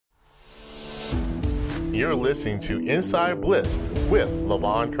You're listening to Inside Bliss with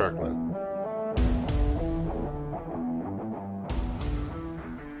LaVon Kirkland.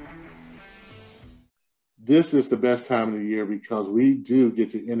 This is the best time of the year because we do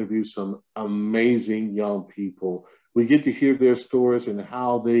get to interview some amazing young people. We get to hear their stories and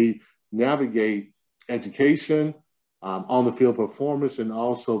how they navigate education, on the field performance, and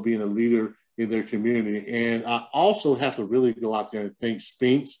also being a leader in their community. And I also have to really go out there and thank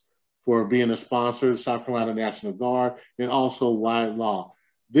Spinks for being a sponsor, South Carolina National Guard, and also Wyatt Law.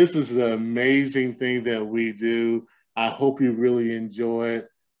 This is an amazing thing that we do. I hope you really enjoy it.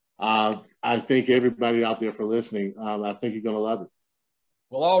 I thank everybody out there for listening. I think you're going to love it.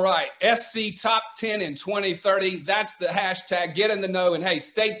 Well, all right. SC Top 10 in 2030. That's the hashtag. Get in the know. And, hey,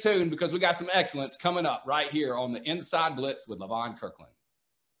 stay tuned because we got some excellence coming up right here on the Inside Blitz with LaVon Kirkland.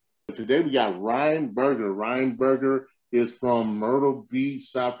 Today we got Ryan Berger. Ryan Berger is from Myrtle Beach,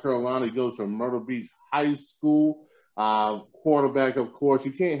 South Carolina. He goes to Myrtle Beach High School. Quarterback, of course.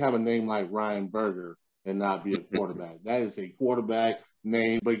 You can't have a name like Ryan Berger and not be a quarterback. That is a quarterback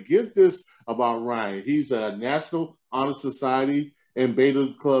name. But get this about Ryan. He's a National Honor Society and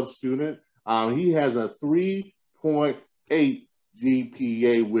Beta Club student. He has a 3.8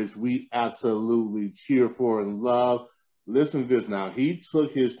 GPA, which we absolutely cheer for and love. Listen to this now. He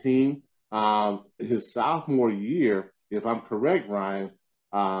took his team his sophomore year, if I'm correct, Ryan,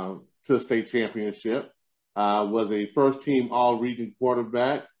 to the state championship. Was a first-team all-region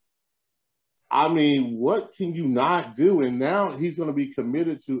quarterback. I mean, what can you not do? And now he's going to be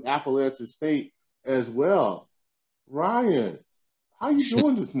committed to Appalachian State as well. Ryan, how you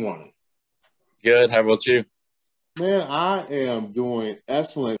doing this morning? Good. How about you? Man, I am doing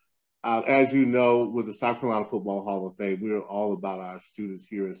excellent. As you know, with the South Carolina Football Hall of Fame, we are all about our students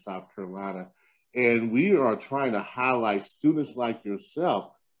here in South Carolina. And we are trying to highlight students like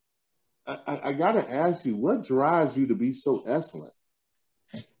yourself. I got to ask you, what drives you to be so excellent?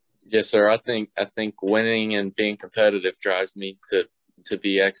 Yes, sir. I think winning and being competitive drives me to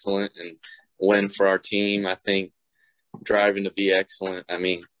be excellent and win for our team. I think driving to be excellent, I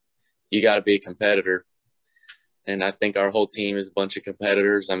mean, you got to be a competitor. And I think our whole team is a bunch of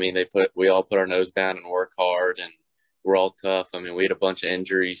competitors. I mean, we all put our nose down and work hard, and we're all tough. I mean, we had a bunch of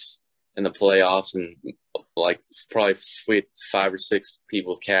injuries in the playoffs, and like probably we had 5 or 6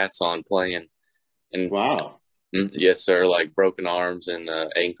 people with casts on playing. And wow. Yes, sir. Like broken arms and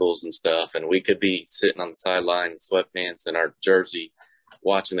ankles and stuff. And we could be sitting on the sideline in sweatpants and our jersey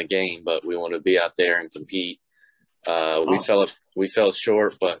watching the game, but we want to be out there and compete. We fell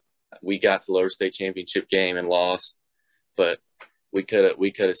short, but we got to lower state championship game and lost. But we could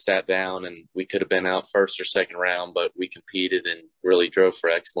have sat down and we could have been out first or second round, but we competed and really drove for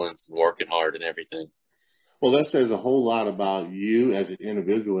excellence and working hard and everything. Well, that says a whole lot about you as an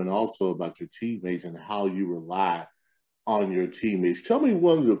individual and also about your teammates and how you rely on your teammates. Tell me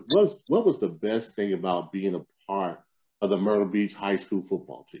what was the best thing about being a part of the Myrtle Beach High School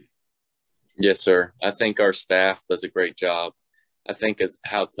football team? Yes, sir. I think our staff does a great job. I think as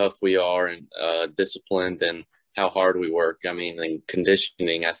how tough we are and disciplined and how hard we work. I mean, in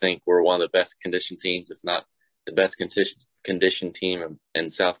conditioning, I think we're one of the best conditioned teams, if not the best conditioned team in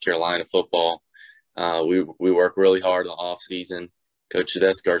South Carolina football. We work really hard in the off season. Coach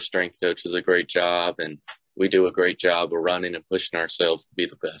Tedesco, our strength coach, does a great job, and we do a great job of running and pushing ourselves to be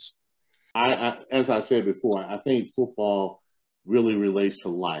the best. As I said before, I think football really relates to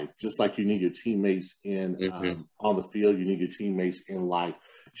life. Just like you need your teammates on the field, you need your teammates in life.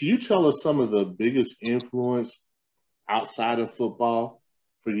 Can you tell us some of the biggest influence outside of football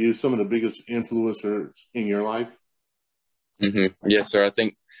for you? Some of the biggest influencers in your life? Yes, sir. I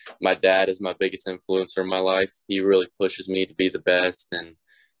think my dad is my biggest influencer in my life. He really pushes me to be the best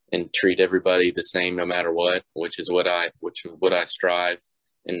and treat everybody the same no matter what, which is what I strive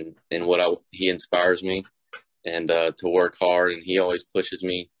and he inspires me and to work hard, and he always pushes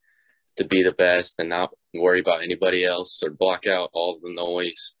me to be the best and not worry about anybody else or block out all the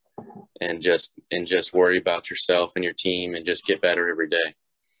noise and just worry about yourself and your team and just get better every day.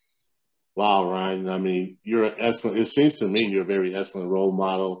 Wow, Ryan. I mean, you're an excellent. It seems to me you're a very excellent role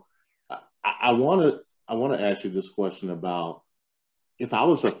model. I want to ask you this question about if I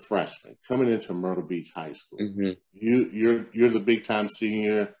was a freshman coming into Myrtle Beach High School. You're the big time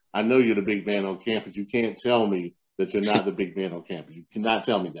senior. I know you're the big man on campus. You can't tell me that you're not the big man on campus. You cannot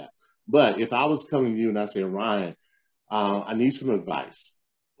tell me that. But if I was coming to you and I say, Ryan, I need some advice,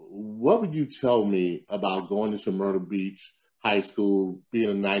 what would you tell me about going into Myrtle Beach High School, being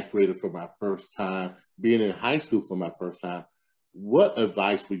a ninth grader for my first time, being in high school for my first time? What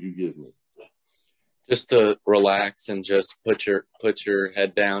advice would you give me? Just to relax and just put your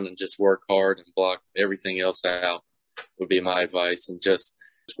head down and just work hard and block everything else out would be my advice, and just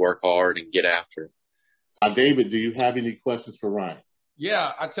work hard and get after it. David, do you have any questions for Ryan?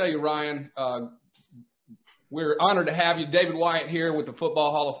 Yeah, I tell you, Ryan, we're honored to have you. David Wyatt here with the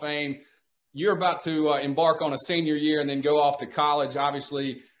Football Hall of Fame. You're about to embark on a senior year and then go off to college.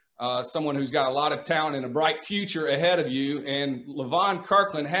 Obviously, someone who's got a lot of talent and a bright future ahead of you. And Levon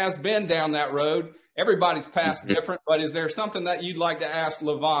Kirkland has been down that road. Everybody's path different, but is there something that you'd like to ask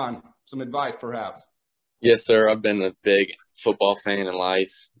Levon? Some advice, perhaps? Yes, sir. I've been a big football fan in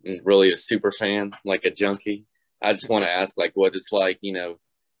life, and really a super fan, like a junkie. I just want to ask, like, what it's like,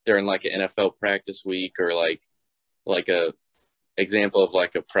 during like an NFL practice week, or like a example of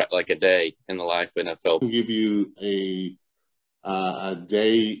like a day in the life of NFL. I'll give you a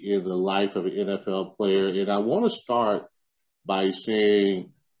day in the life of an NFL player, and I want to start by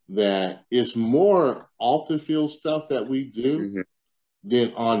saying that it's more off the field stuff that we do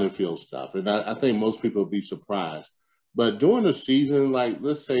than on the field stuff, and I think most people will be surprised. But during the season, like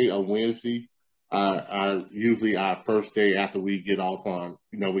let's say a Wednesday, usually our first day after we get off on,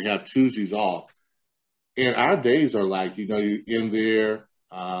 we have Tuesdays off. And our days are like, you're in there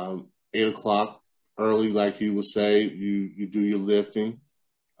 8 o'clock early, like you would say, you do your lifting.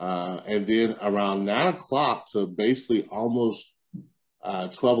 And then around 9 o'clock to basically almost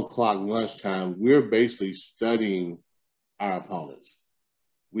 12 o'clock lunchtime, we're basically studying our opponents.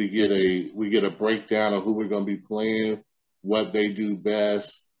 We get a breakdown of who we're going to be playing, what they do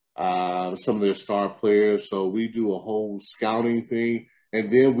best, some of their star players. So we do a whole scouting thing. And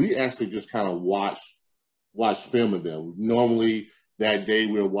then we actually just kind of watch film of them. Normally that day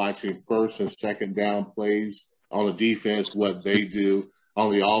we're watching first and second down plays on the defense, what they do.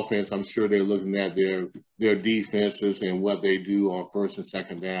 On the offense, I'm sure they're looking at their defenses and what they do on first and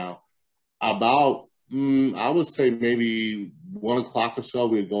second down. About, I would say maybe 1 o'clock or so,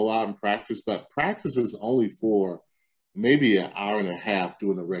 we'd go out and practice, but practice is only for maybe an hour and a half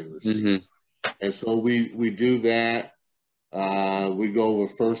during the regular season. And so we do that. We go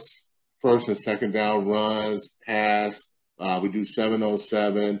over first and second down runs, pass. We do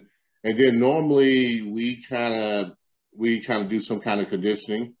 7-on-7, and then normally we kind of do some kind of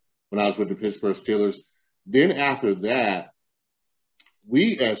conditioning when I was with the Pittsburgh Steelers. Then after that,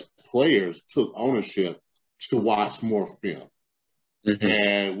 we as players took ownership to watch more film,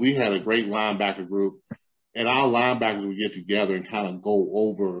 and we had a great linebacker group. And our linebackers would get together and kind of go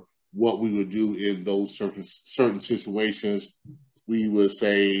over what we would do in those certain situations. We would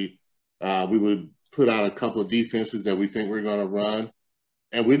say we would put out a couple of defenses that we think we're going to run,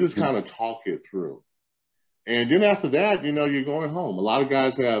 and we just kind of talk it through. And then after that, you're going home. A lot of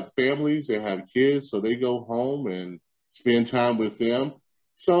guys have families, they have kids, so they go home and spend time with them.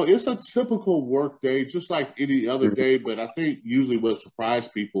 So it's a typical work day, just like any other day. But I think usually what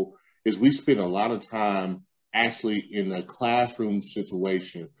surprised people is we spend a lot of time actually in a classroom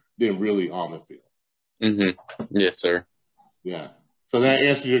situation than really on the field. Yes, sir. Yeah. So that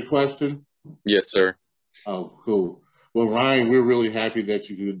answers your question? Yes, sir. Oh, cool. Well, Ryan, we're really happy that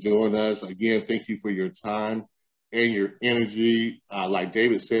you could join us. Again, thank you for your time and your energy. Like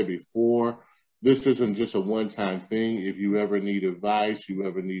David said before, this isn't just a one-time thing. If you ever need advice, you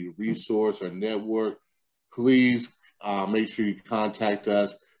ever need a resource or network, please make sure you contact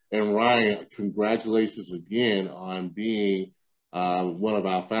us. And Ryan, congratulations again on being one of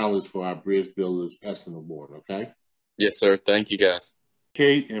our founders for our Bridge Builders Excellence Award, okay? Yes, sir. Thank you, guys.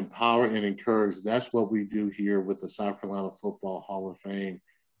 Educate, empower, and encourage. That's what we do here with the South Carolina Football Hall of Fame.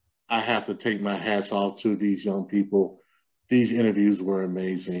 I have to take my hats off to these young people. These interviews were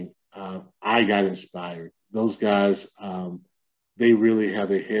amazing. I got inspired. Those guys, they really have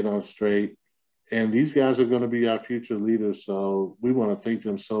their head on straight. And these guys are going to be our future leaders. So we want to thank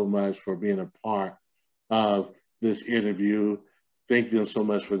them so much for being a part of this interview. Thank them so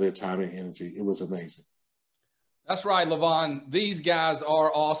much for their time and energy. It was amazing. That's right, Levon. These guys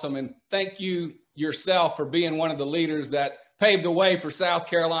are awesome. And thank you yourself for being one of the leaders that paved the way for South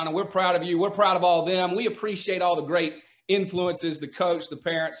Carolina. We're proud of you. We're proud of all of them. We appreciate all the great influences, the coach, the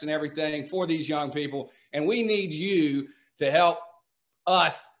parents, and everything for these young people. And we need you to help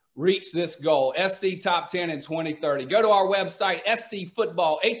us reach this goal, SC Top 10 in 2030. Go to our website,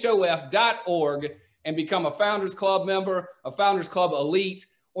 scfootballhof.org, and become a Founders Club member, a Founders Club Elite,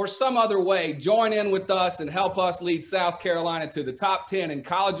 or some other way. Join in with us and help us lead South Carolina to the top 10 in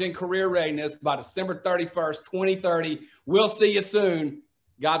college and career readiness by December 31st, 2030. We'll see you soon.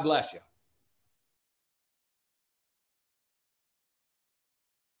 God bless you.